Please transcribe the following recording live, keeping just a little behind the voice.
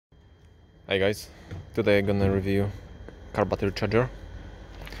Hi guys, today I'm gonna review car battery charger,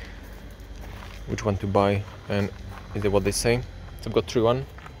 which one to buy and is it what they say. So I've got one.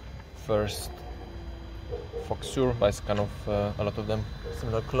 First Foxsur, but it's kind of a lot of them,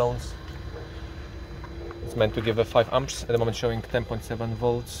 similar clones. It's meant to give a 5 amps, at the moment showing 10.7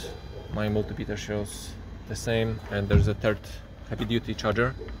 volts. My multimeter shows the same, and there's a third heavy duty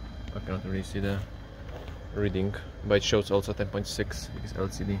charger. I cannot really see the reading, but it shows also 10.6 because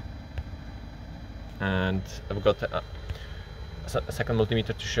LCD. And I've got a second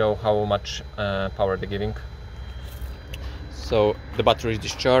multimeter to show how much power they're giving. So the battery is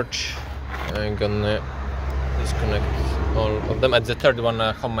discharged. I'm gonna disconnect all of them. And the third one,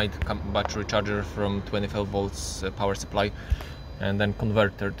 a homemade battery charger from 25 volts power supply, and then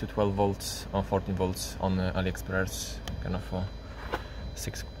converter to 12 volts or 14 volts on AliExpress, kind of for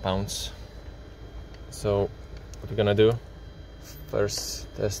 £6. So what we're gonna do first,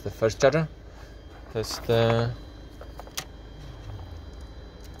 test the first charger. Test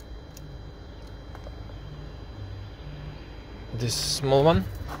this small one.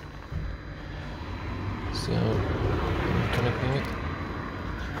 So I'm connecting it.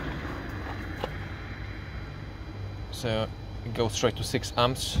 So it goes straight to 6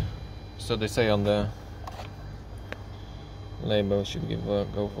 amps. So they say on the label should give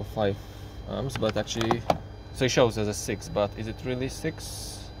go for 5 amps, but actually, so it shows as a 6, but is it really 6?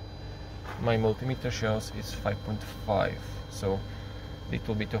 My multimeter shows it's 5.5, so a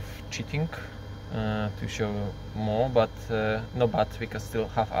little bit of cheating to show more, but no, but we can still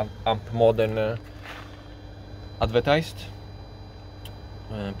have amp more than advertised.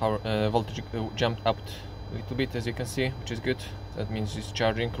 Power voltage jumped up a little bit, as you can see, which is good. That means it's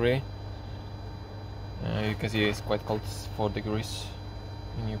charging really. You can see it's quite cold, 4 degrees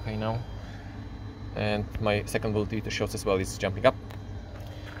in UK now, and my second multimeter shows as well it's jumping up.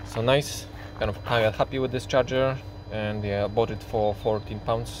 So nice, kind of happy with this charger, and yeah, I bought it for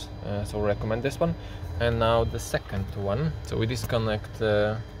 £14, so recommend this one. And now the second one. So we disconnect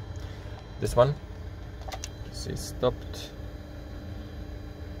this one. See, stopped,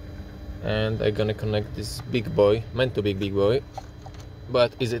 and I'm gonna connect this big boy, meant to be big boy,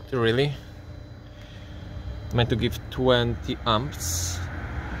 but is it really? Meant to give 20 amps.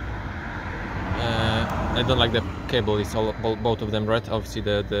 I don't like the cable, it's all both of them red. Obviously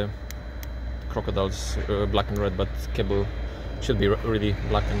the crocodile's black and red, but cable should be really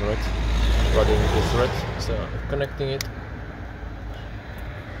black and red rather than this red. So I'm connecting it.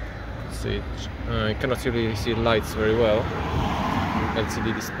 See, I cannot really see lights very well,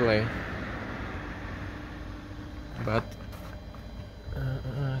 LCD display, but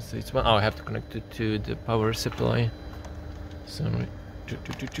so it's one. Oh, I have to connect it to the power supply. So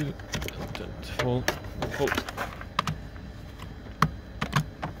full.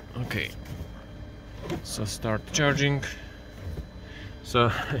 Okay, so start charging. So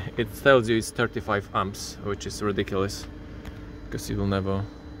it tells you it's 35 amps, which is ridiculous because it will never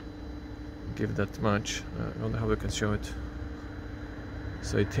give that much. I wonder how we can show it.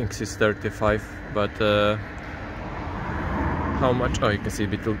 So it thinks it's 35, but how much? Oh, you can see a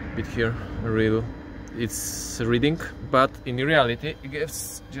bit here. Real, it's reading, but in reality it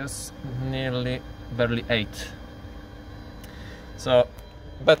gives just barely 8. So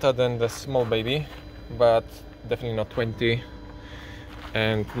better than the small baby, but definitely not 20,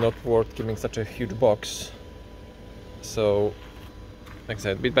 and not worth giving such a huge box. So like I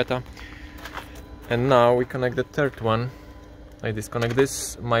said, a bit better. And now we connect the third one. I disconnect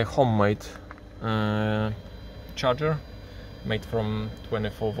this, my homemade charger, made from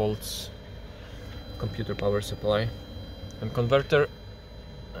 24 volts computer power supply and converter,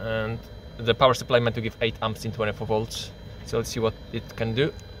 and the power supply meant to give 8 amps in 24 volts. So let's see what it can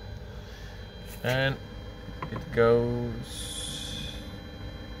do. And it goes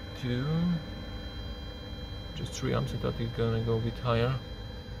to just 3 amps. I thought it's gonna go a bit higher.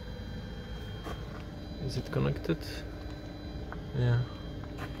 Is it connected? Yeah.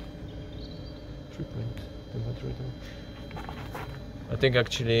 3.2 battery. I think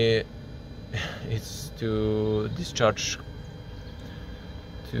actually it's to discharge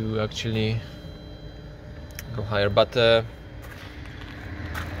to actually go higher, but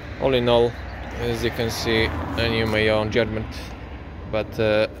all in all, as you can see, and you may own judgment, but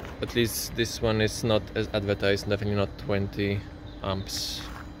at least this one is not as advertised, definitely not 20 amps.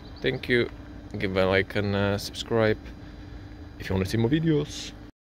 Thank you, give a like and subscribe if you want to see more videos.